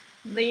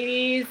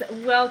Ladies,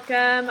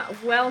 welcome,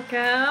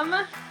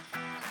 welcome.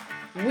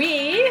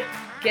 We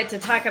get to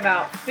talk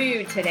about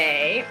food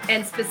today,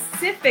 and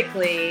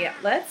specifically,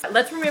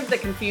 let's remove the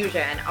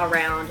confusion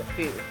around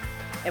food.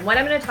 And what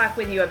I'm going to talk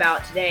with you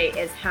about today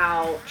is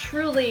how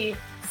truly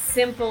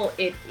simple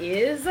it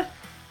is.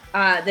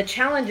 The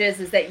challenge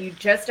is that you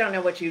just don't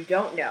know what you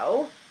don't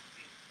know,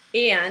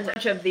 and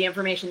much of the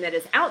information that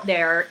is out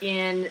there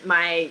in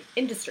my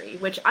industry,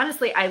 which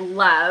honestly I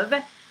love.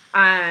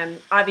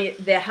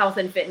 The health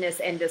and fitness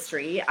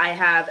industry. I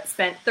have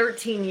spent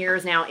 13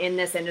 years now in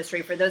this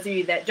industry. For those of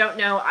you that don't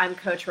know, I'm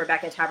Coach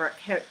Rebecca Tabert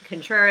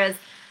Contreras.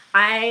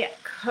 I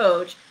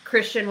coach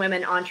Christian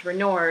women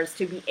entrepreneurs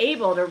to be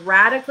able to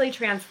radically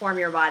transform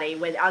your body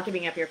without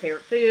giving up your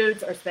favorite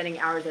foods or spending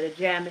hours at a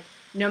gym,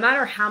 no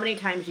matter how many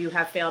times you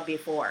have failed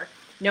before.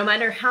 No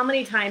matter how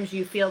many times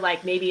you feel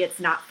like maybe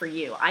it's not for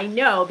you. I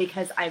know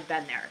because I've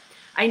been there.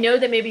 I know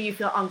that maybe you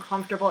feel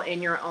uncomfortable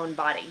in your own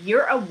body.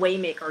 You're a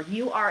waymaker.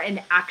 You are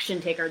an action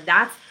taker.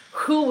 That's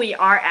who we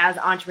are as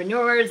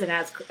entrepreneurs and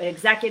as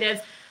executives.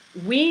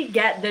 We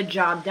get the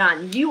job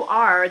done. You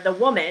are the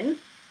woman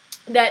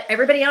that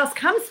everybody else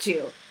comes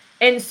to.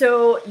 And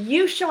so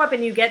you show up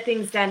and you get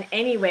things done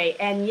anyway.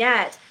 And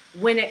yet,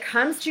 when it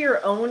comes to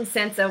your own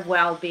sense of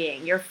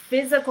well-being, your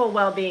physical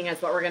well-being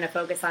is what we're going to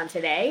focus on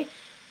today.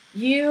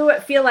 You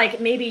feel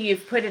like maybe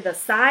you've put it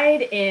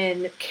aside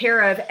in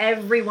care of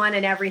everyone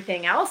and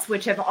everything else,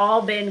 which have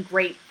all been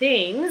great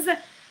things.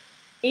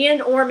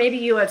 And or maybe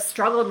you have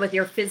struggled with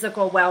your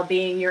physical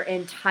well-being your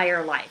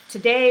entire life.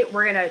 Today,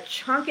 we're going to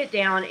chunk it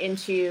down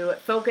into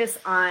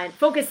focusing on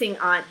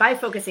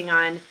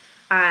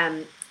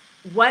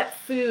what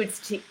foods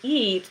to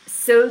eat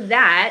so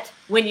that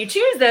when you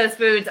choose those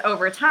foods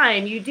over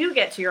time, you do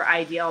get to your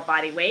ideal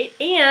body weight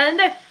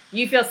and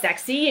you feel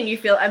sexy and you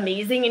feel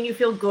amazing and you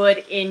feel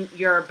good in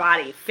your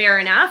body. Fair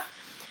enough?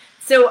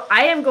 So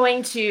I am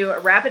going to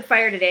rapid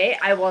fire today.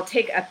 I will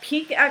take a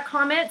peek at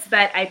comments,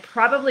 but I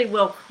probably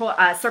will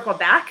circle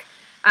back.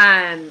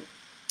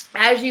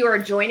 As you are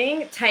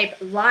joining, type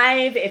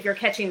live. If you're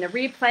catching the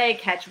replay,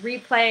 catch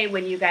replay.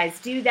 When you guys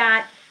do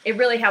that, it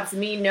really helps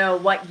me know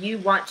what you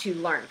want to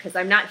learn because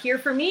I'm not here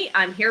for me.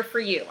 I'm here for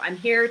you. I'm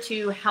here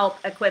to help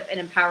equip and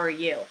empower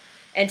you.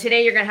 And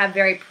today you're going to have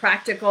very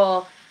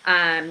practical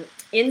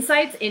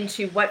insights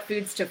into what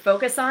foods to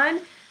focus on.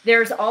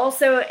 There's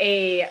also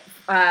a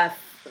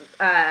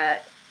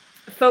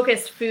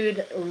focused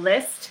food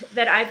list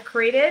that I've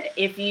created.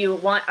 If you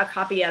want a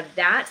copy of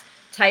that,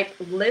 type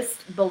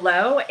list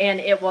below and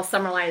it will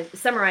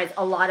summarize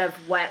a lot of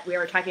what we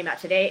were talking about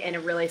today in a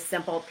really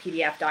simple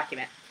PDF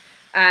document.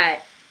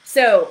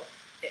 So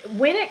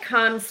when it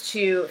comes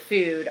to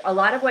food, a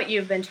lot of what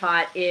you've been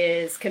taught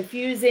is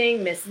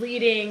confusing,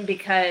 misleading,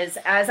 because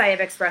as I have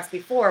expressed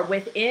before,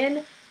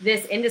 within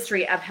this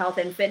industry of health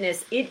and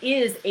fitness, it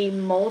is a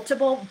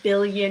multiple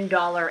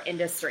billion-dollar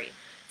industry.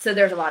 So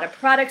there's a lot of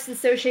products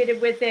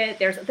associated with it.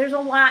 There's a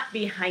lot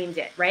behind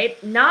it,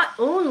 right? Not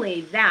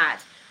only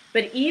that,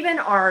 but even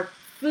our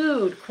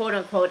food, quote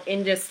unquote,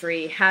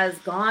 industry has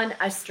gone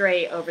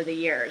astray over the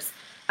years.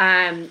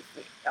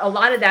 A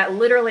lot of that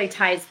literally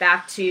ties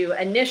back to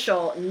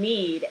initial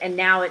need, and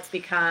now it's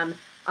become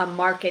a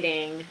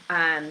marketing.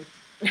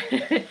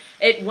 It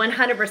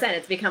 100%,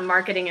 it's become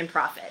marketing and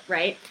profit,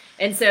 right?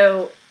 And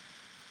so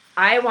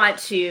I want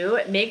to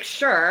make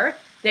sure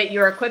that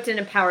you're equipped and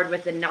empowered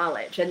with the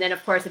knowledge. And then,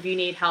 of course, if you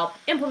need help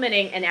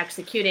implementing and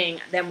executing,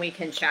 then we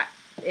can chat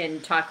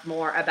and talk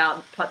more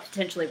about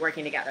potentially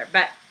working together.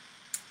 But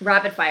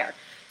rapid fire.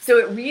 So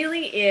it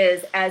really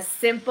is as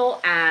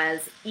simple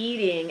as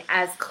eating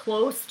as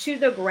close to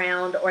the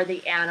ground or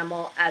the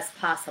animal as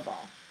possible.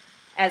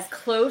 As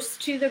close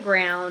to the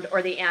ground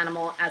or the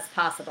animal as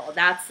possible.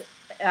 That's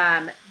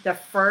the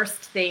first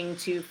thing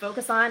to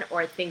focus on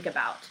or think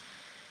about.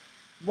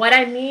 What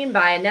I mean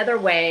by another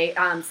way,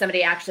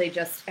 somebody actually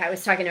I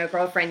was talking to a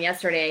girlfriend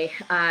yesterday,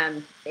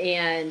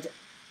 and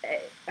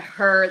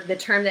the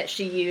term that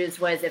she used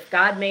was, if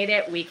God made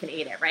it, we can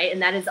eat it, right?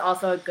 And that is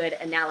also a good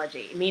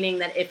analogy, meaning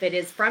that if it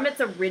is from its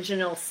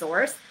original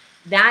source,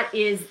 that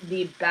is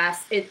the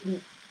best.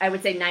 I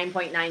would say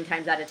 9.9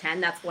 times out of 10,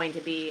 that's going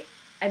to be,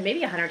 and maybe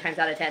 100 times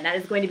out of 10, that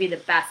is going to be the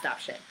best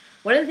option.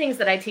 One of the things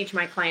that I teach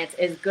my clients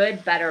is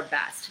good, better,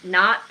 best.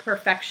 Not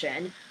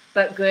perfection,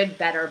 but good,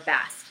 better,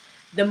 best.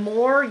 The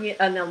more in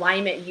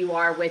alignment you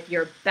are with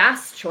your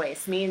best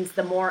choice means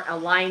the more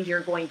aligned you're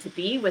going to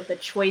be with the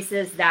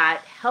choices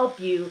that help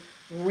you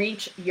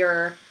reach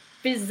your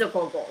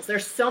physical goals.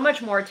 There's so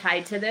much more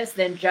tied to this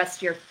than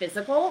just your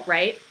physical,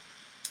 right?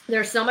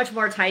 There's so much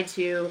more tied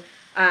to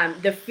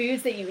the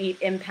foods that you eat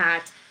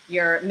impact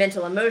your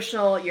mental,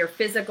 emotional, your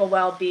physical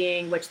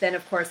well-being, which then,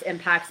 of course,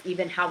 impacts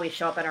even how we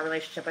show up in our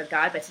relationship with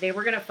God. But today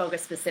we're going to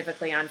focus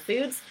specifically on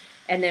foods,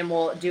 and then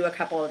we'll do a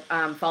couple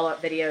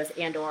follow-up videos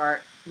and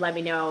or let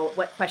me know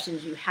what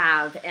questions you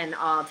have, and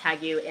I'll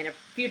tag you in a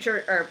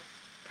future or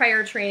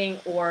prior training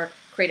or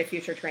create a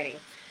future training.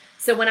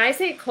 So when I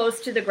say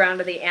close to the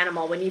ground of the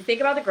animal, when you think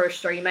about the grocery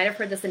store, you might have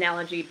heard this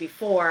analogy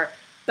before.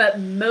 But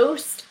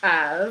most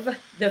of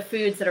the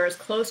foods that are as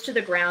close to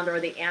the ground or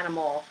the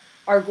animal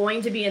are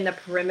going to be in the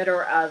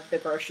perimeter of the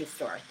grocery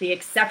store. The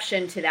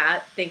exception to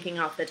that, thinking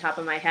off the top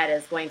of my head,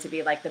 is going to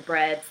be like the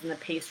breads and the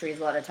pastries.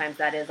 A lot of times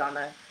that is on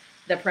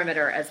the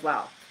perimeter as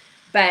well.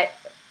 But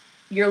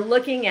you're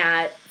looking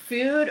at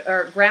food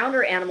or ground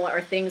or animal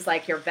or things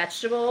like your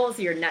vegetables,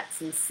 your nuts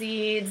and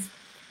seeds.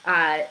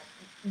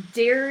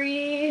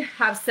 Dairy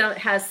has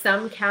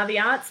some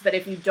caveats, but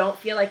if you don't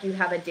feel like you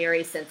have a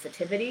dairy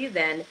sensitivity,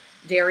 then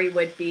dairy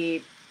would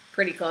be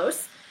pretty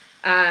close.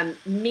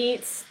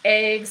 Meats,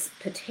 eggs,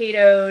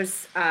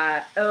 potatoes,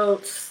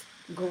 oats,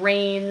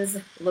 grains,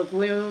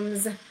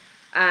 legumes.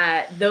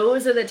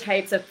 Those are the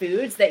types of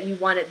foods that you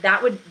want.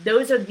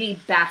 Those are the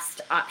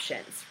best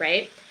options,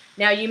 right?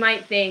 Now you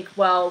might think,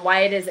 well,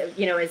 why is it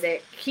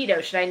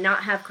keto? Should I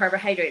not have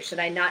carbohydrates? Should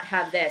I not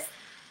have this?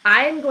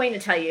 I'm going to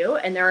tell you,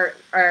 and there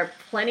are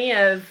plenty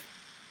of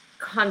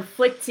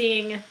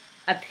conflicting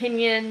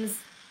opinions,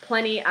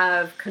 plenty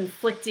of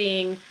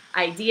conflicting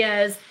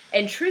ideas,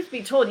 and truth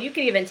be told, you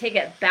can even take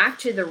it back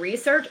to the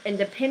research, and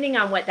depending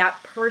on what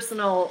that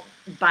person's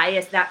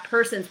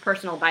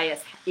personal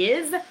bias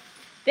is,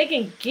 they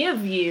can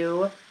give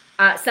you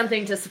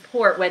something to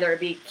support, whether it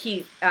be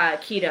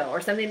keto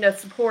or something to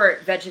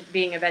support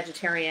being a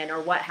vegetarian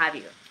or what have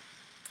you.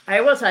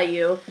 I will tell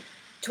you,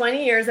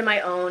 20 years of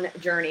my own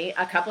journey,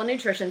 a couple of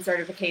nutrition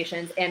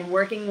certifications, and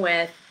working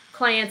with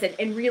clients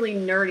and really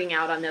nerding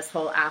out on this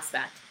whole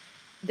aspect.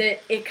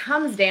 That it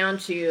comes down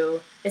to,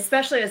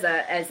 especially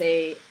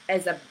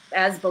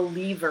as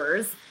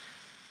believers,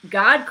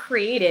 God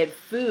created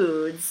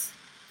foods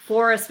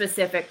for a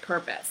specific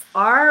purpose.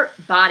 Our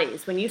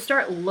bodies, when you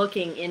start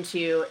looking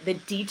into the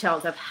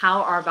details of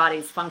how our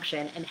bodies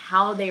function and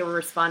how they are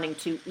responding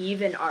to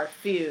even our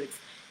foods,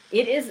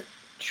 it is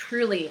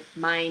truly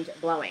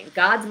mind-blowing.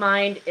 God's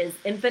mind is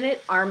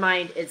infinite, our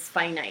mind is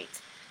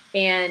finite,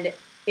 and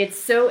it's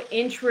so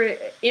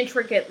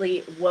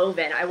intricately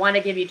woven. I want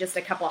to give you just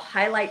a couple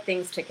highlight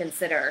things to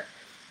consider.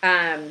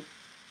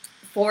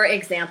 For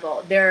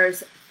example,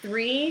 there's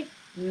 3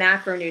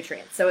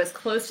 macronutrients. So as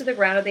close to the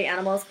ground of the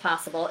animal as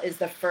possible is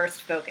the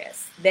first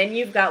focus. Then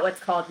you've got what's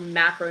called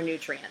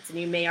macronutrients, and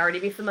you may already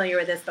be familiar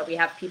with this, but we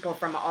have people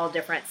from all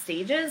different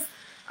stages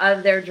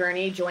of their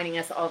journey joining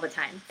us all the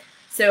time.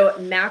 So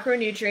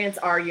macronutrients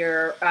are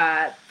your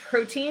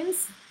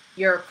proteins,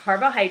 your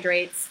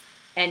carbohydrates,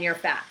 and your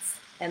fats.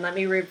 And let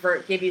me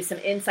give you some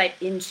insight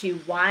into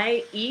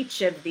why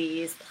each of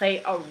these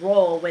play a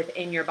role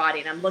within your body.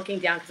 And I'm looking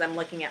down because I'm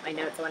looking at my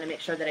notes. I want to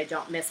make sure that I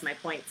don't miss my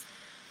points.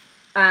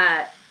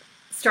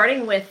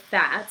 Starting with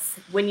fats,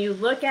 when you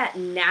look at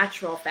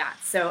natural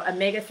fats, so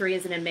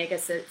omega-3s and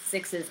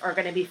omega-6s are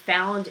going to be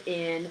found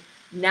in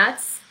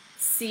nuts,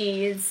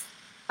 seeds,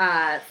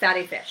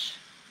 fatty fish.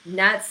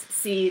 Nuts,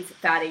 seeds,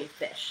 fatty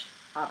fish.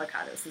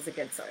 Avocados is a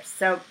good source.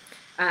 So,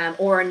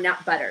 or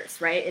nut butters,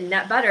 right? And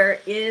nut butter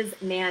is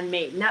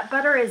man-made. Nut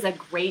butter is a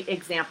great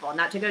example.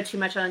 Not to go too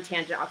much on a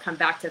tangent, I'll come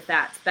back to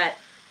fats, but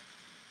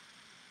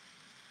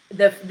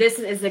this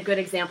is a good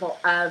example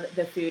of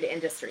the food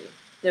industry.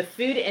 The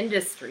food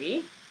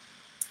industry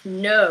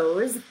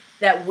knows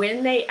that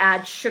when they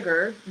add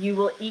sugar, you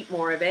will eat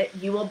more of it,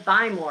 you will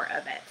buy more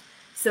of it.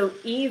 So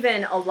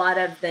even a lot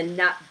of the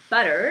nut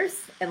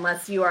butters,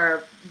 unless you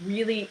are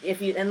really,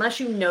 unless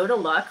you know to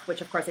look,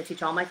 which of course I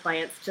teach all my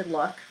clients to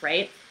look,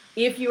 right?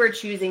 If you are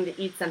choosing to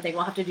eat something,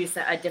 we'll have to do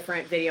a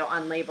different video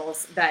on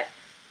labels, but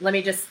let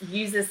me just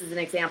use this as an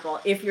example.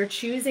 If you're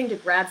choosing to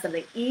grab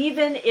something,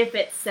 even if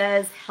it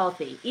says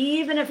healthy,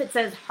 even if it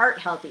says heart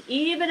healthy,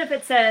 even if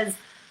it says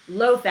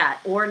low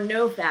fat or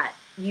no fat,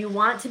 you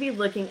want to be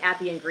looking at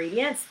the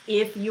ingredients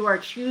if you are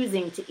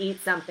choosing to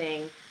eat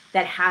something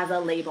that has a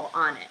label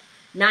on it.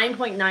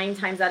 9.9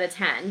 times out of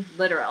 10,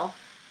 literal,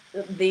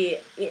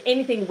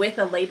 anything with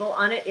a label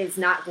on it is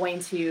not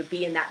going to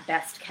be in that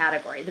best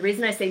category. The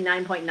reason I say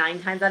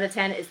 9.9 times out of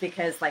 10 is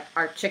because like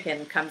our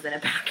chicken comes in a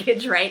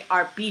package, right?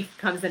 Our beef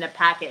comes in a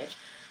package.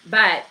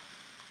 But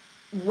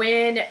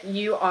when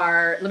you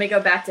are, let me go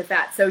back to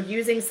fat. So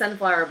using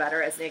sunflower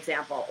butter as an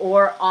example,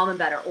 or almond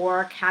butter,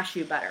 or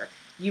cashew butter,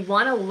 you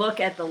want to look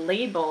at the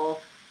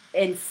label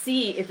and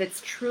see if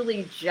it's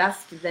truly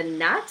just the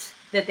nut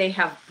that they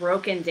have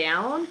broken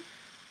down,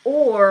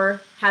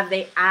 or have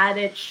they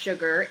added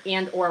sugar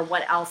and or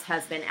what else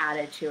has been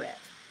added to it.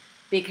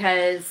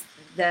 Because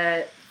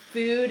the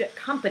food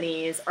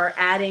companies are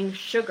adding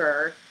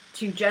sugar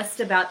to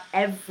just about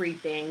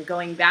everything,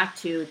 going back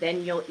to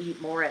then you'll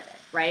eat more of it,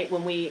 right?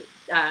 When we,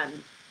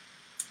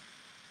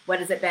 what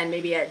has it been,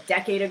 maybe a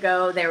decade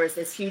ago, there was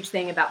this huge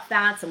thing about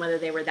fats and whether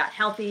they were that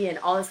healthy and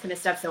all this kind of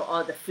stuff. So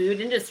all the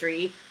food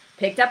industry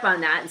picked up on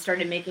that and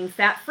started making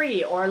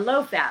fat-free or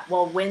low-fat.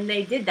 Well, when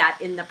they did that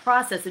in the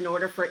process, in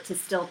order for it to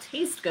still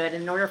taste good,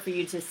 in order for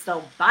you to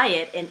still buy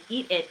it and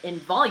eat it in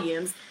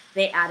volumes,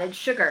 they added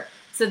sugar.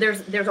 So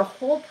there's a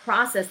whole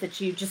process that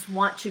you just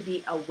want to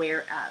be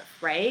aware of,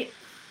 right?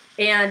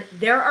 And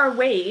there are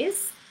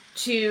ways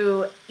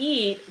to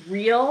eat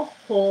real,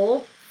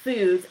 whole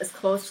foods as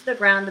close to the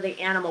ground to the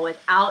animal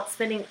without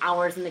spending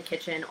hours in the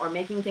kitchen or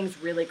making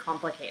things really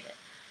complicated.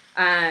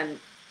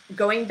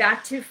 Going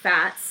back to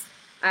fats,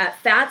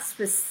 fats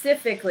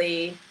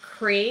specifically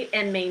create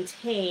and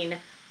maintain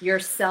your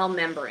cell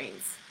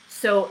membranes.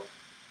 So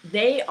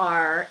they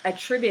are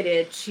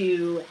attributed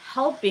to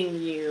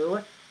helping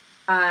you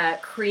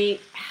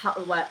create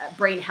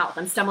brain health.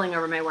 I'm stumbling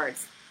over my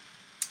words.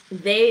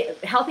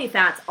 Healthy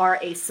fats are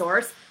a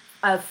source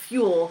of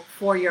fuel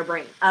for your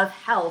brain, of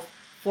health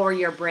for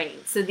your brain.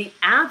 So the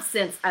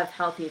absence of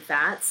healthy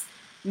fats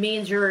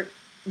means you're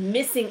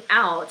missing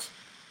out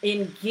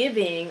in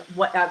giving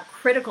what a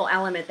critical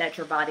element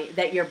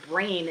that your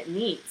brain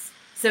needs.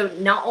 So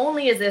not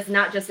only is this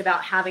not just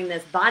about having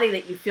this body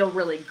that you feel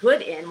really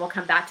good in, we'll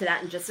come back to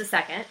that in just a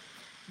second,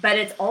 but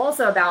it's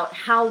also about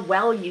how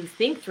well you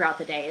think throughout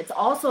the day. It's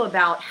also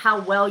about how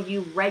well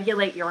you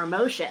regulate your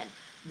emotion.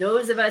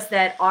 Those of us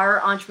that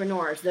are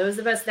entrepreneurs, those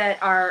of us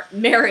that are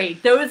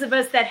married, those of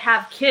us that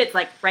have kids,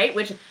 right,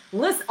 which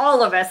lists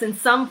all of us in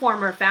some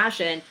form or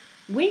fashion,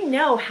 we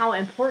know how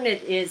important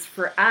it is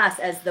for us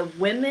as the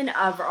women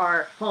of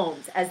our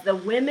homes, as the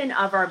women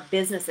of our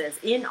businesses,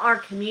 in our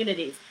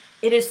communities.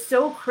 It is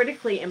so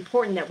critically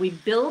important that we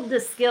build the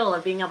skill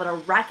of being able to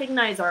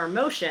recognize our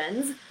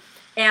emotions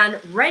and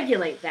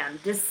regulate them,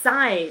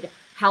 decide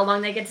how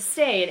long they get to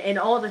stay, and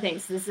all the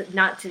things. This is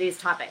not today's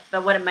topic,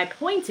 but what my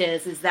point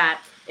is that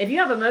if you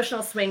have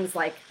emotional swings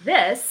like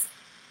this,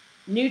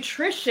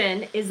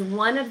 nutrition is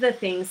one of the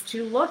things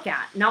to look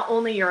at. Not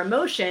only your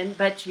emotion,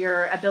 but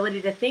your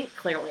ability to think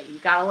clearly. You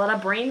got a lot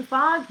of brain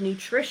fog.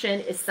 Nutrition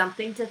is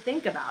something to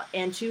think about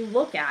and to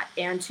look at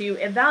and to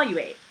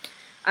evaluate.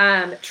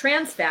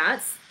 Trans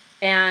fats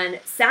and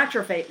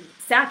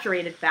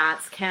saturated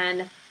fats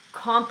can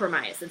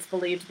compromise. It's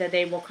believed that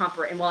they will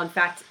compromise. And well, in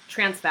fact,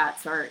 trans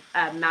fats are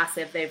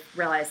massive. They've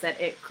realized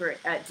that it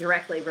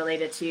directly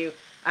related to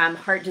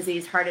heart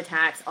disease, heart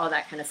attacks, all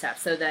that kind of stuff.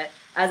 So that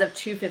as of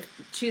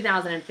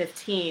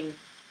 2015,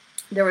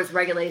 there was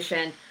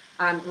regulation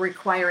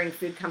requiring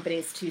food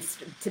companies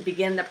to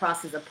begin the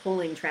process of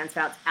pulling trans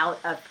fats out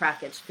of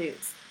packaged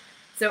foods.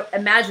 So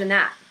imagine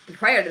that.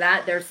 Prior to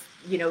that, there's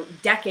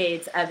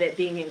decades of it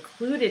being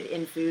included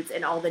in foods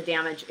and all the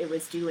damage it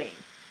was doing.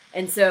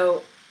 And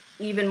so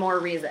even more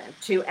reason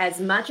to,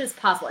 as much as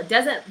possible. It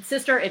doesn't,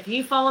 sister, if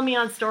you follow me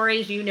on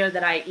stories, you know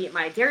that I eat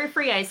my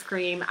dairy-free ice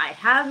cream. I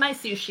have my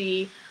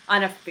sushi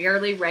on a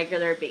fairly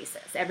regular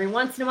basis. Every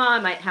once in a while, I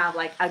might have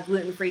like a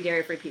gluten-free,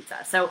 dairy-free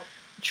pizza. So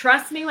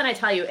trust me when I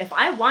tell you, if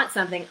I want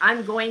something,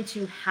 I'm going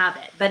to have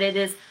it. But it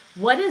is,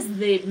 what is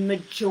the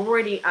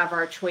majority of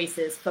our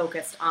choices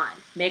focused on?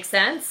 Make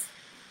sense?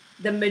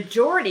 The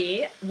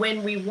majority,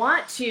 when we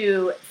want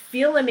to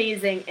feel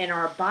amazing in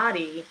our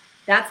body,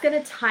 that's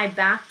going to tie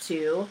back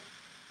to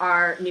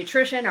our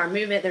nutrition, our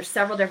movement. There's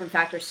several different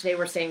factors. Today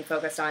we're staying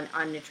focused on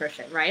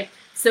nutrition, right?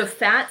 So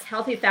fats,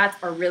 healthy fats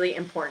are really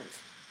important.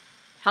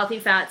 Healthy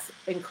fats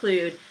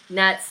include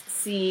nuts,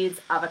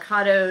 seeds,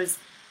 avocados,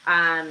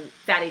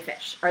 fatty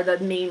fish are the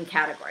main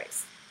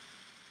categories.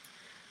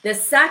 The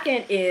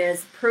second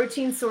is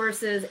protein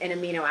sources and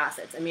amino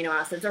acids. Amino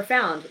acids are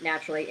found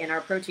naturally in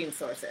our protein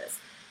sources.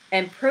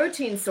 And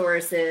protein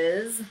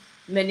sources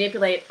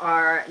manipulate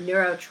our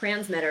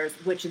neurotransmitters,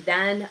 which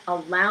then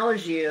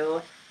allows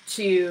you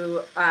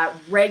to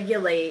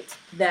regulate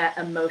the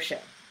emotion,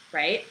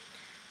 right?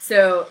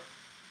 So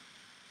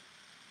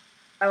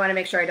I want to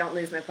make sure I don't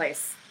lose my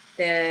place.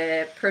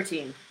 The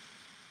protein.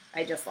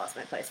 I just lost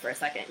my place for a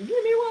second. Give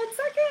me 1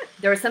 second.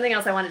 There was something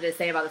else I wanted to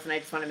say about this, and I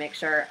just want to make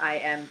sure I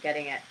am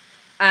getting it.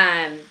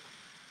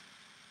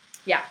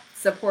 Yeah,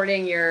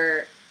 supporting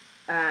your,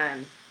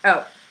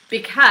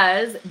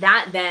 because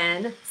that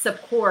then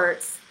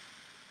supports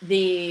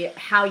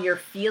how you're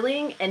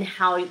feeling and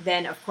how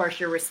then, of course,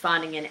 you're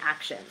responding in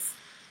actions.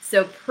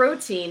 So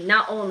protein,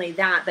 not only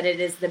that, but it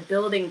is the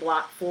building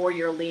block for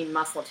your lean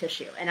muscle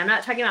tissue. And I'm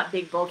not talking about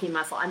big, bulky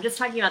muscle. I'm just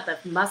talking about the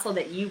muscle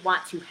that you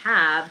want to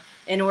have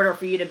in order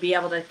for you to be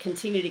able to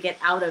continue to get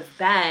out of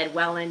bed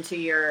well into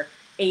your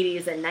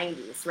 80s and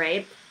 90s,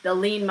 right? The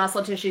lean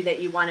muscle tissue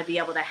that you want to be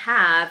able to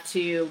have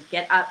to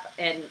get up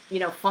and,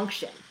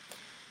 function.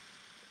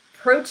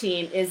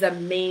 Protein is a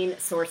main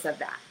source of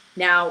that.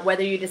 Now,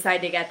 whether you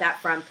decide to get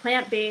that from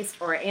plant-based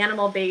or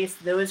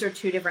animal-based, those are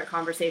two different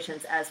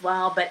conversations as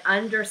well. But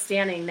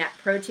understanding that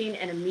protein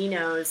and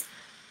aminos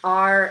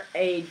are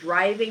a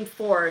driving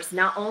force,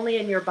 not only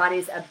in your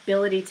body's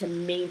ability to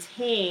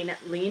maintain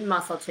lean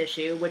muscle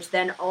tissue, which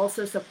then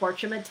also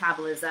supports your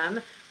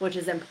metabolism, which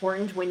is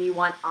important when you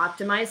want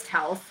optimized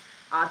health.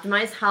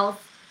 Optimized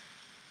health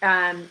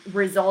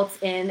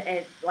results in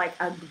a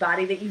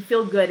body that you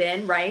feel good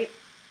in, right?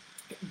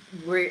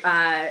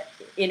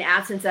 In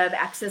absence of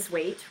excess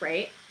weight,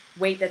 right?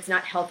 Weight that's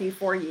not healthy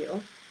for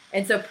you.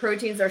 And so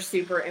proteins are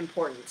super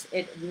important.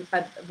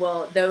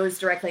 Those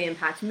directly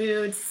impact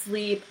mood,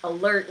 sleep,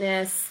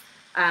 alertness,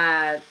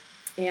 and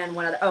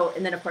one other. Oh,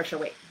 and then of course your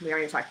weight. We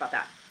already talked about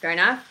that. Fair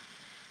enough.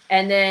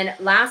 And then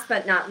last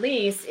but not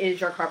least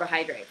is your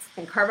carbohydrates.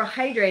 And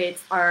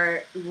carbohydrates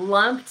are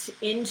lumped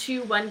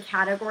into one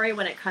category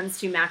when it comes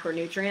to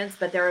macronutrients,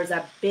 but there is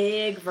a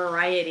big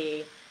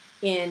variety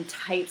in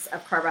types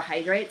of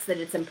carbohydrates that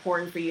it's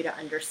important for you to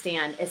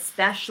understand,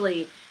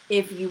 especially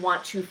if you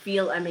want to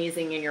feel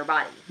amazing in your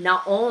body.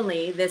 Not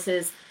only this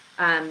is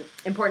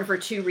important for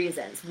two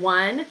reasons.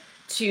 One,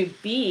 to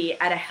be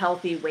at a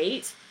healthy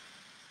weight,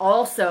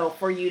 also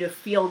for you to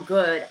feel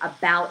good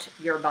about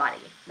your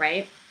body,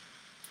 right?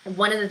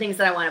 One of the things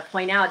that I want to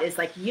point out is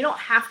like, you don't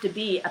have to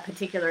be a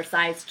particular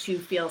size to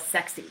feel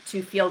sexy,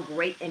 to feel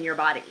great in your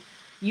body.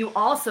 You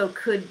also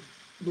could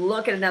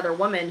look at another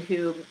woman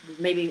who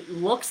maybe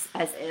looks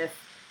as if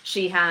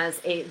she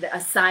has a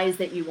size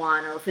that you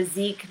want or a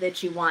physique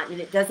that you want. And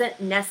it doesn't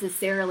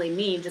necessarily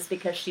mean just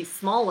because she's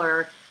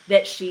smaller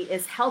that she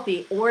is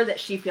healthy or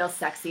that she feels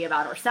sexy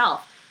about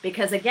herself.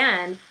 Because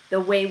again, the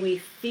way we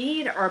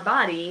feed our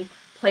body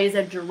plays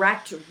a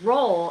direct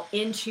role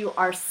into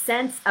our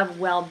sense of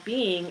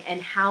well-being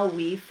and how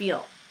we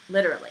feel,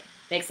 literally.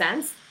 Make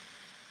sense?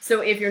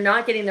 So if you're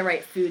not getting the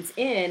right foods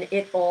in,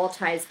 it all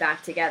ties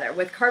back together.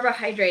 With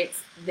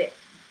carbohydrates, the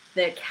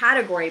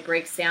category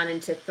breaks down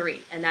into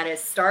three, and that is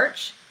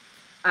starch,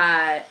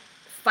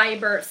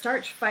 fiber,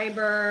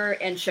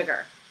 and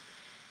sugar.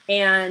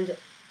 And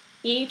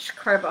each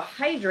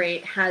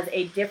carbohydrate has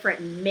a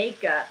different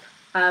makeup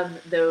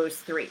of those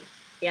three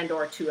and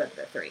or two of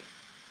the three.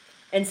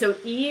 And so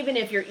even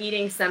if you're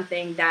eating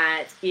something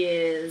that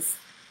is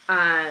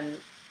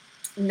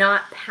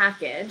not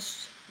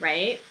packaged,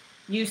 right,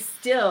 you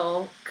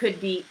still could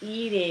be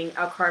eating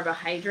a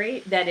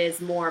carbohydrate that is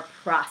more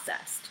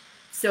processed.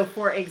 So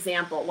for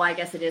example, well, I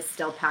guess it is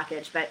still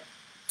packaged, but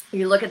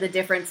you look at the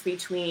difference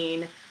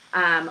between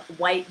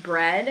white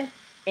bread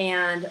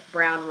and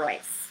brown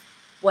rice.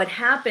 What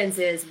happens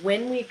is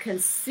when we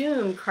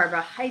consume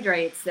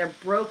carbohydrates, they're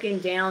broken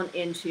down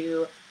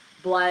into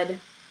blood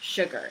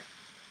sugar.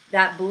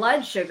 That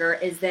blood sugar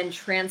is then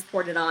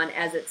transported on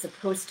as it's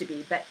supposed to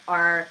be. But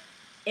our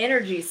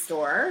energy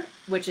store,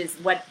 which is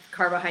what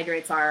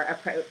carbohydrates are,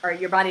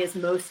 your body is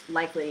most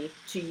likely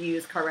to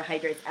use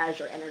carbohydrates as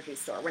your energy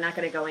store. We're not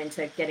going to go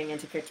into getting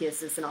into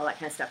ketosis and all that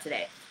kind of stuff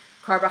today.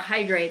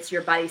 Carbohydrates,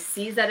 your body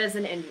sees that as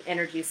an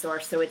energy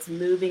source, so it's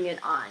moving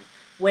it on.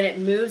 When it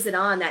moves it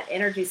on, that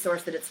energy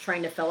source that it's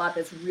trying to fill up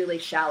is really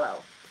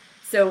shallow.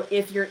 So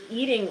if you're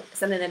eating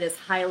something that is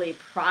highly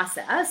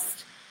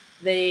processed,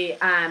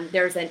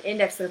 there's an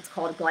index that's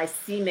called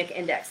glycemic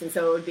index, and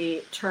so it would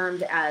be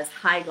termed as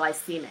high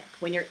glycemic.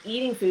 When you're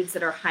eating foods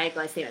that are high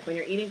glycemic, when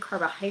you're eating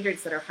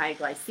carbohydrates that are high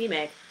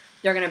glycemic,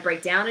 they're going to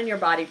break down in your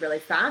body really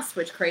fast,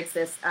 which creates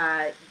this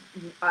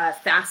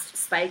fast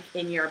spike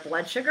in your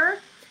blood sugar,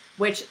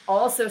 which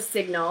also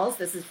signals,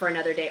 this is for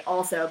another day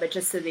also, but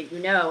just so that you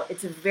know,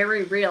 it's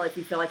very real if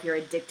you feel like you're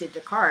addicted to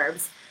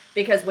carbs,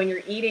 because when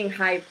you're eating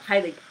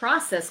highly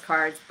processed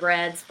carbs,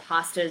 breads,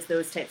 pastas,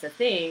 those types of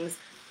things,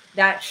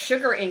 that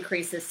sugar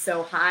increase is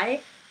so high,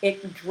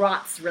 it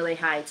drops really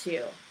high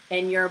too.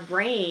 And your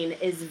brain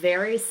is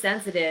very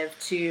sensitive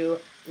to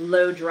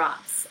low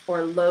drops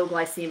or low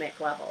glycemic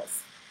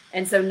levels.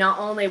 And so not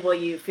only will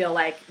you feel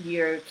like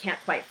you can't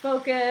quite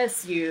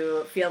focus,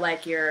 you feel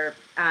like you're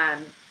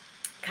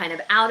kind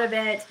of out of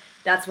it.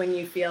 That's when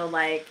you feel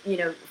like,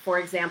 for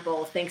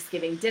example,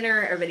 Thanksgiving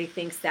dinner, everybody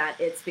thinks that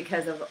it's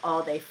because of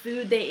all day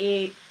food they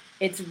ate.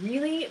 It's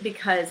really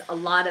because a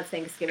lot of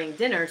Thanksgiving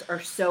dinners are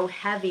so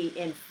heavy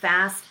in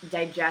fast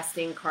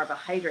digesting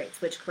carbohydrates,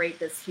 which create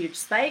this huge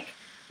spike.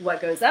 What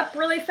goes up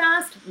really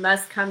fast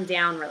must come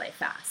down really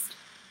fast,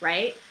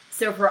 right?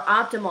 So for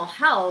optimal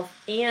health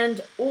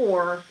and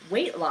or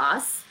weight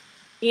loss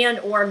and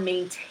or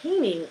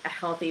maintaining a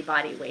healthy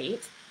body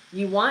weight,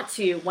 you want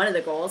to, one of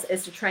the goals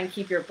is to try and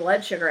keep your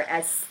blood sugar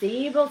as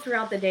stable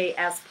throughout the day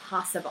as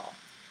possible.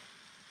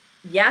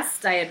 Yes,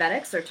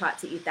 diabetics are taught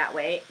to eat that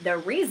way. The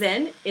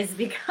reason is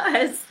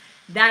because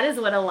that is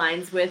what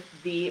aligns with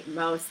the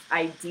most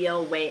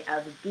ideal way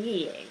of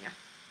being.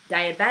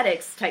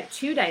 Diabetics, type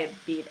 2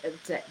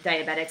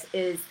 diabetics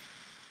is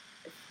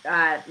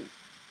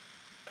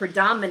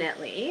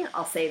predominantly,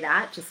 I'll say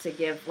that just to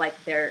give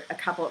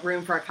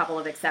room for a couple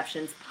of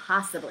exceptions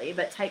possibly,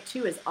 but type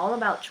 2 is all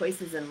about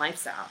choices in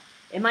lifestyle.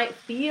 It might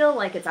feel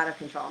like it's out of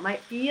control. It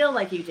might feel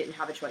like you didn't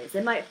have a choice.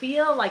 It might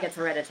feel like it's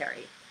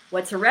hereditary.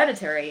 What's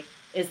hereditary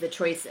is the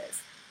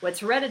choices. What's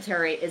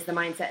hereditary is the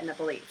mindset and the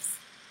beliefs.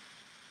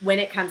 When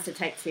it comes to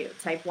type 2,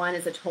 type 1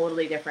 is a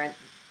totally different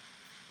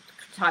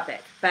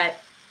topic,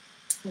 but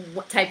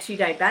type 2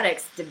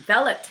 diabetics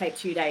develop type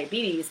 2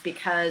 diabetes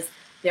because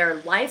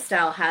their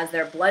lifestyle has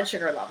their blood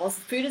sugar levels.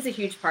 Food is a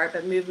huge part,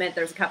 but movement,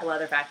 there's a couple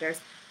other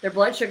factors. Their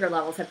blood sugar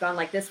levels have gone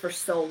like this for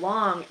so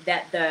long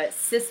that the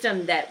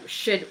system that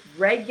should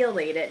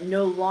regulate it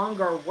no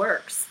longer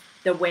works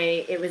the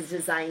way it was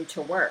designed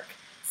to work.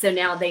 So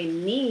now they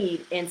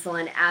need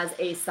insulin as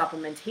a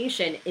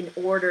supplementation in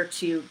order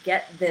to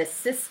get this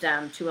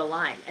system to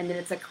align. And then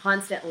it's a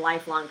constant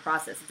lifelong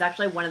process. It's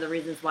actually one of the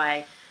reasons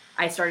why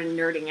I started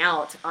nerding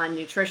out on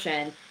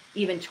nutrition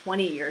even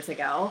 20 years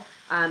ago.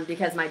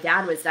 because my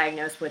dad was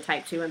diagnosed with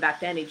type 2, and back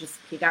then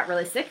he got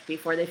really sick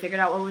before they figured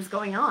out what was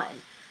going on.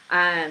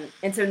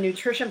 And so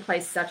nutrition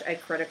plays such a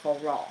critical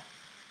role.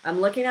 I'm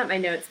looking at my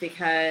notes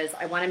because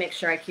I want to make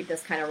sure I keep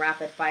this kind of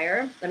rapid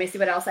fire. Let me see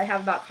what else I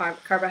have about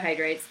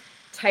carbohydrates.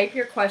 Type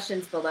your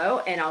questions below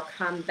and I'll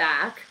come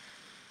back.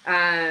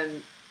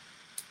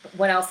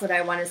 What else would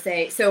I want to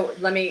say? So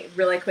let me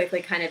really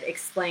quickly kind of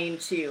explain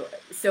too.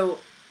 So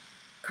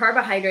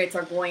carbohydrates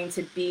are going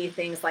to be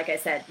things, like I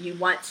said, you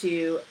want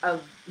to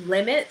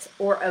limit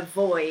or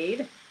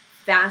avoid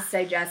fast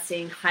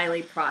digesting,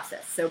 highly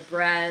processed. So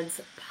breads,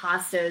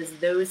 pastas,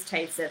 those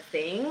types of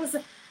things,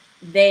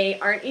 they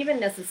aren't even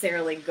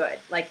necessarily good.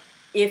 Like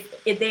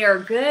if they are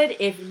good,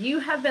 if you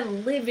have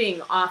been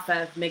living off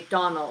of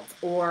McDonald's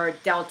or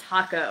Del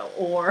Taco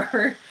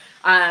or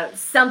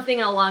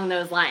something along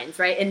those lines,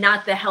 right? And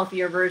not the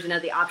healthier version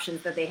of the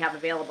options that they have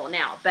available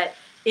now. But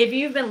if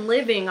you've been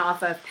living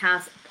off of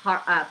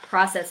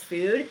processed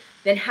food,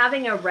 then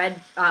having a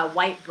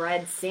white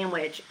bread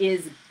sandwich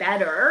is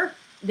better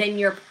than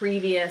your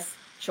previous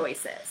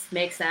choices.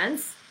 Make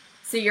sense?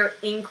 So you're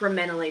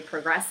incrementally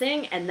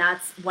progressing, and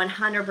that's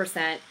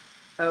 100%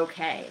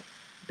 okay.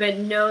 But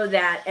know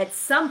that at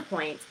some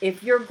point,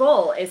 if your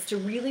goal is to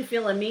really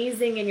feel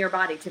amazing in your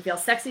body, to feel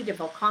sexy, to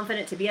feel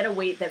confident, to be at a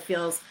weight that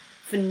feels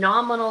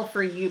phenomenal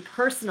for you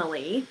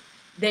personally,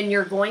 then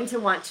you're going to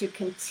want to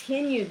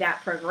continue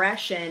that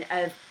progression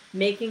of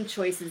making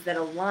choices that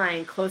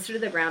align closer to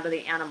the ground of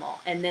the animal.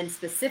 And then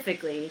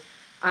specifically,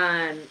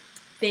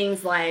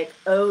 things like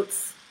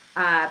oats,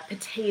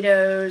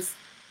 potatoes,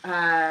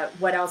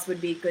 what else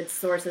would be good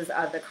sources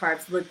of the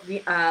carbs?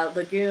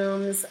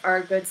 Legumes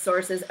are good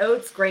sources.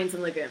 Oats, grains,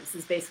 and legumes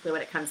is basically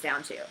what it comes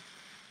down to.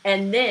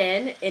 And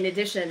then in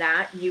addition to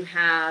that, you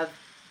have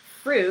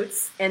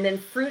fruits, and then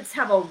fruits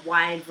have a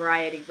wide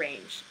variety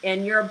range.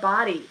 And your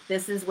body,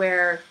 this is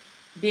where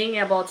being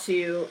able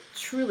to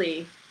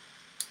truly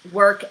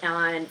work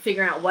on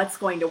figuring out what's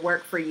going to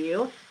work for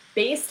you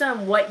based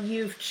on what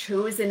you've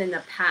chosen in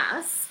the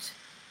past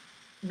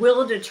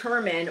will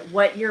determine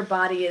what your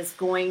body is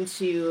going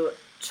to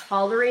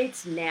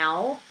tolerate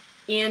now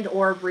and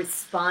or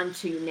respond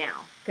to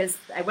now. Because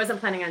I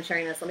wasn't planning on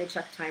sharing this. Let me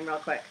check time real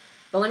quick.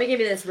 But let me give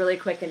you this really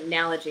quick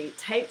analogy.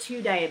 Type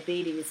 2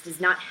 diabetes does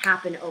not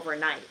happen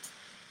overnight.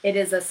 It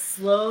is a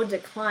slow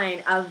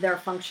decline of their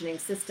functioning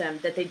system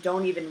that they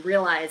don't even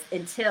realize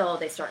until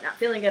they start not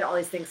feeling good. All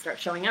these things start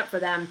showing up for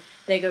them.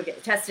 They go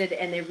get tested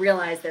and they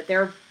realize that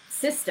their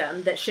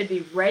system that should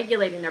be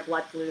regulating their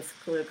blood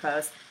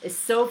glucose is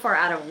so far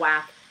out of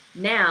whack.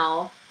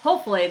 Now,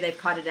 hopefully they've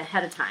caught it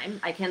ahead of time.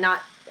 I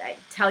cannot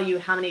tell you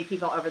how many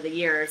people over the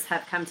years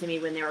have come to me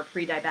when they were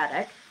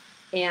pre-diabetic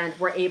and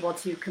were able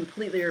to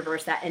completely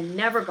reverse that and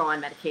never go on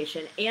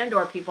medication, and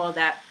or people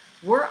that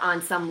were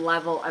on some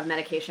level of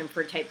medication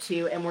for type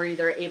 2 and were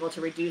either able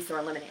to reduce or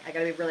eliminate. I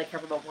gotta be really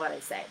careful about what I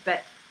say,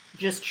 but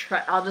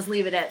I'll just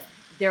leave it at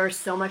there's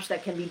so much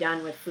that can be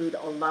done with food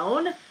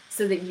alone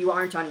so that you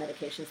aren't on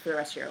medications for the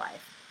rest of your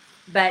life.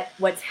 But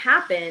what's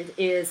happened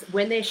is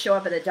when they show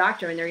up at the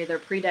doctor and they're either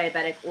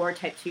pre-diabetic or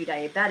type 2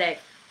 diabetic,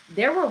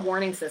 there were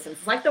warning systems.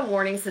 It's like the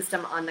warning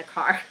system on the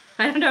car.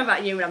 I don't know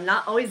about you, but I'm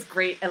not always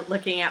great at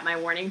looking at my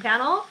warning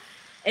panel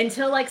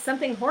until like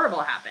something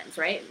horrible happens,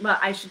 right? Well,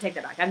 I should take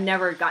that back. I've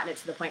never gotten it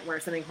to the point where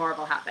something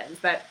horrible happens,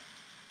 but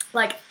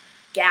like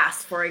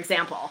gas, for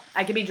example.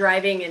 I could be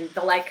driving and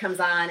the light comes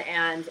on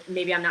and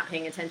maybe I'm not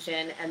paying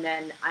attention, and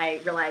then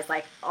I realize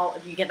like,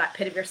 you get that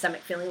pit of your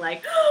stomach feeling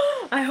like,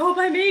 oh, I hope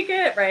I make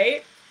it,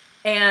 right?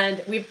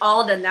 And we've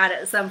all done that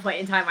at some point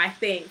in time, I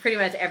think, pretty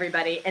much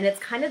everybody. And it's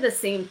kind of the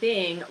same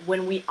thing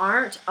when we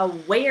aren't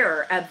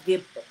aware of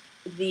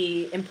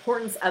the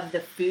importance of the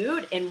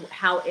food and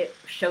how it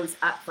shows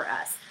up for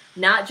us,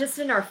 not just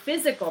in our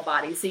physical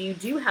body. So you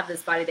do have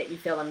this body that you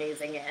feel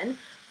amazing in,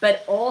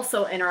 but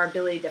also in our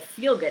ability to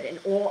feel good, and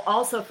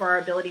also for our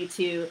ability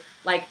to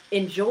like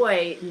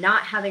enjoy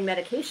not having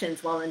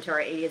medications well into our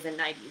 80s and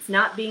 90s,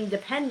 not being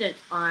dependent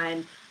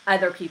on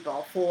other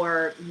people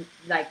for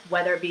like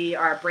whether it be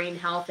our brain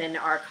health and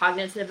our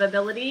cognitive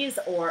abilities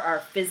or our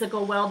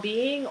physical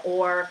well-being,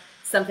 or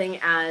something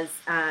as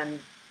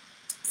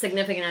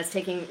significant as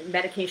taking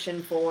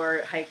medication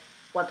for high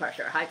blood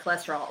pressure, high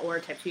cholesterol, or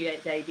type 2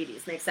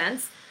 diabetes. Make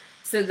sense?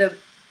 So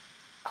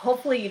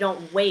hopefully you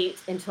don't wait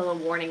until a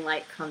warning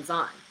light comes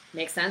on.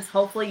 Make sense?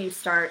 Hopefully you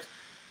start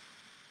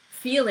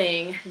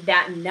feeling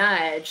that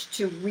nudge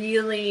to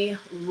really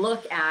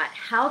look at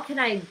how can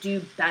I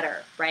do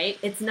better, right?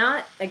 It's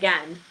not,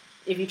 again,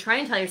 if you try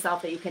and tell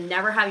yourself that you can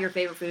never have your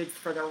favorite foods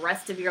for the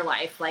rest of your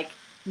life, like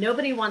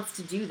nobody wants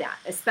to do that,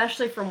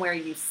 especially from where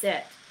you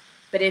sit.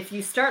 But if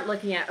you start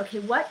looking at, okay,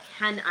 what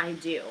can I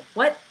do?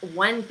 What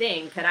one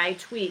thing could I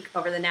tweak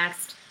over the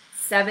next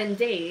 7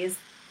 days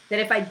that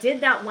if I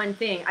did that one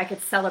thing, I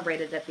could celebrate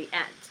it at the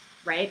end,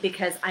 right?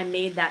 Because I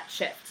made that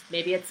shift.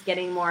 Maybe it's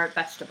getting more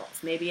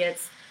vegetables. Maybe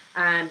it's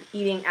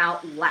eating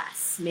out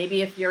less.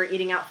 Maybe if you're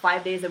eating out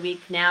 5 days a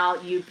week now,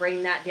 you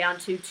bring that down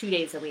to 2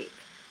 days a week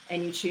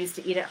and you choose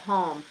to eat at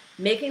home.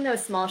 Making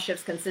those small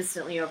shifts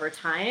consistently over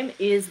time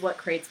is what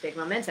creates big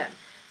momentum.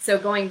 So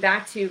going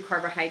back to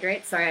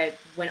carbohydrates, sorry, I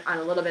went on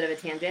a little bit of a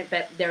tangent,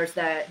 but there's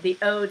the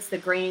oats, the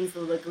grains, the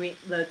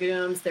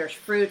legumes, there's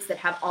fruits that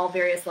have all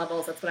various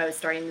levels. That's what I was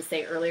starting to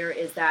say earlier,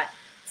 is that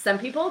some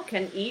people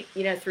can eat,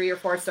 3 or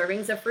 4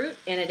 servings of fruit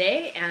in a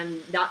day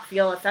and not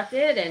feel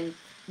affected and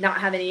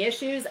not have any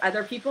issues.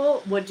 Other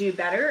people would do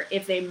better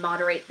if they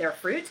moderate their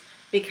fruit,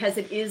 because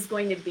it is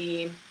going to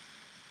be,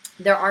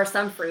 there are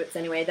some fruits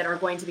anyway that are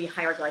going to be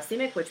higher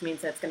glycemic, which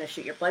means that it's going to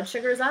shoot your blood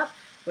sugars up,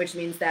 which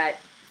means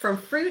that from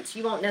fruit,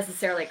 you won't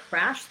necessarily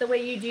crash the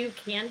way you do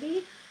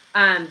candy,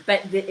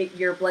 but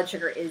your blood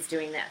sugar is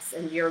doing this.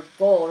 And your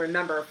goal,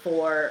 remember,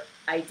 for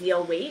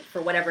ideal weight,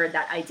 for whatever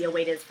that ideal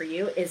weight is for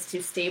you, is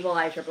to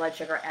stabilize your blood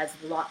sugar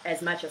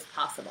as much as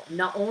possible.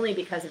 Not only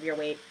because of your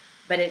weight,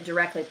 but it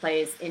directly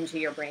plays into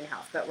your brain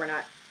health. But we're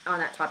not on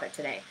that topic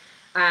today.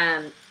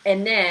 And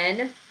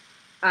then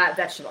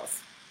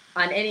vegetables.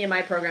 On any of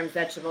my programs,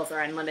 vegetables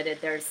are unlimited.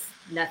 There's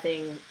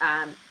nothing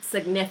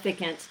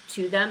significant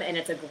to them, and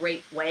it's a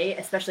great way,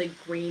 especially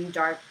green,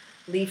 dark,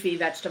 leafy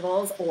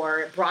vegetables,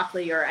 or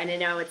broccoli, or I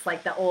know it's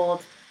like the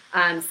old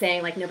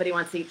saying, like, nobody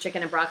wants to eat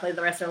chicken and broccoli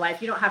the rest of their life.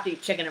 You don't have to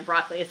eat chicken and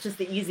broccoli. It's just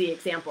the easy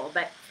example.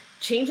 But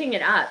changing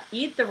it up,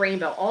 eat the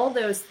rainbow. All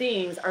those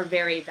things are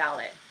very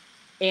valid.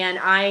 And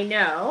I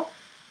know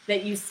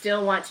that you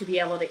still want to be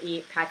able to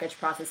eat packaged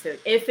processed food.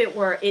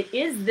 It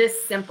is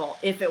this simple.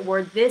 If it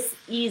were this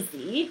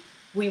easy,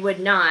 we would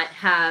not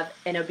have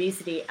an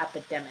obesity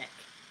epidemic.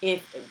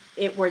 If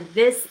it were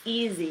this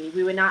easy,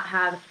 we would not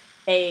have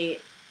a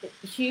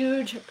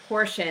huge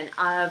portion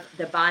of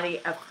the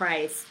body of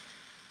Christ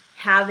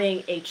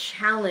having a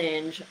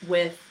challenge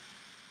with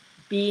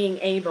being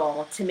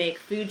able to make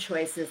food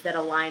choices that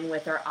align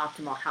with our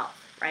optimal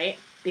health, right?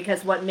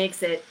 Because what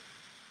makes it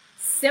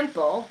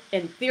simple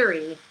in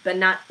theory, but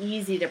not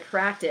easy to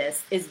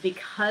practice, is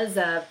because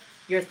of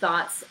your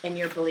thoughts and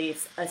your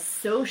beliefs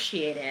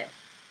associated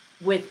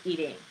with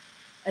eating,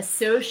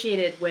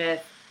 associated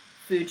with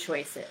food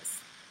choices.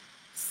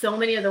 So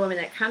many of the women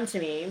that come to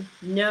me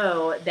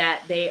know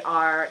that they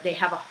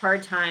have a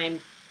hard time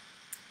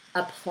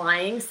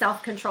applying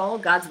self-control.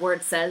 God's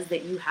word says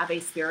that you have a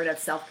spirit of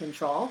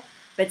self-control,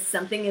 but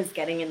something is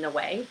getting in the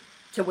way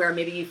to where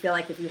maybe you feel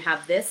like if you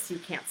have this, you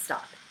can't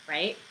stop,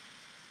 right?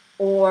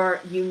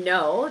 Or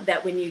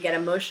that when you get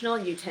emotional,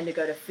 you tend to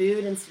go to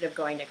food instead of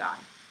going to God.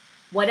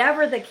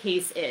 Whatever the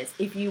case is,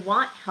 if you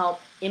want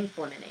help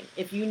implementing,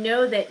 if you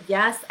know that,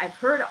 yes, I've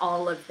heard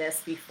all of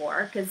this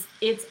before, because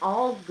it's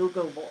all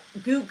Googleable.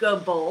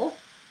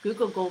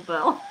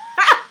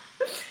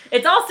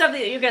 It's all stuff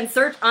that you can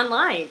search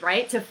online,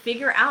 right, to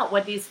figure out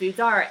what these foods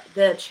are.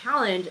 The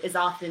challenge is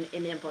often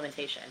in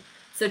implementation.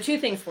 So 2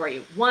 things for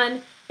you.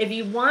 1, if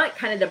you want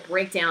kind of the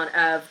breakdown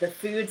of the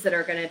foods that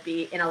are going to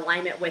be in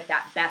alignment with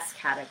that best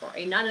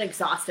category, not an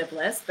exhaustive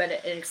list, but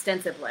an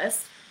extensive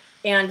list,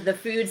 and the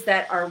foods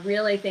that are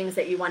really things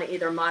that you want to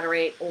either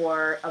moderate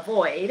or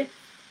avoid,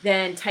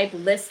 then type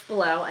list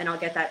below and I'll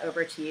get that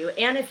over to you.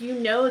 And if you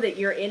know that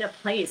you're in a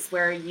place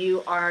where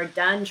you are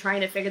done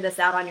trying to figure this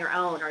out on your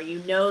own, or you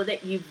know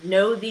that you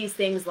know these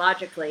things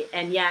logically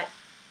and yet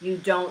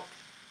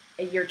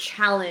you're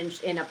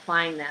challenged in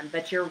applying them,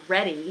 but you're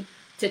ready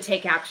to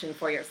take action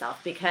for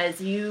yourself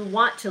because you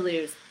want to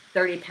lose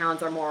 30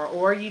 pounds or more,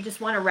 or you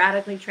just want to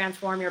radically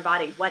transform your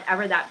body,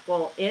 whatever that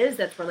goal is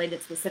that's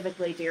related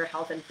specifically to your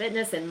health and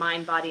fitness and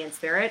mind, body, and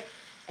spirit,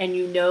 and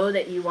you know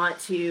that you want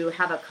to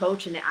have a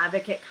coach and an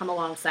advocate come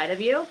alongside of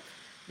you,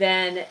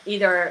 then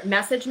either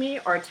message me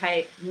or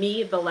type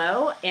me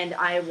below and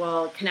I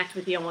will connect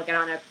with you and we'll get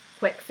on a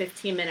quick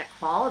 15-minute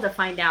call to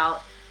find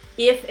out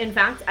if, in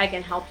fact, I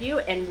can help you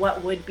and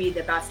what would be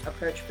the best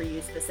approach for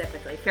you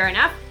specifically. Fair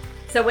enough?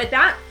 So with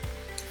that,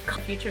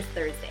 Futures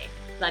Thursday.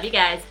 Love you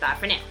guys. Bye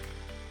for now.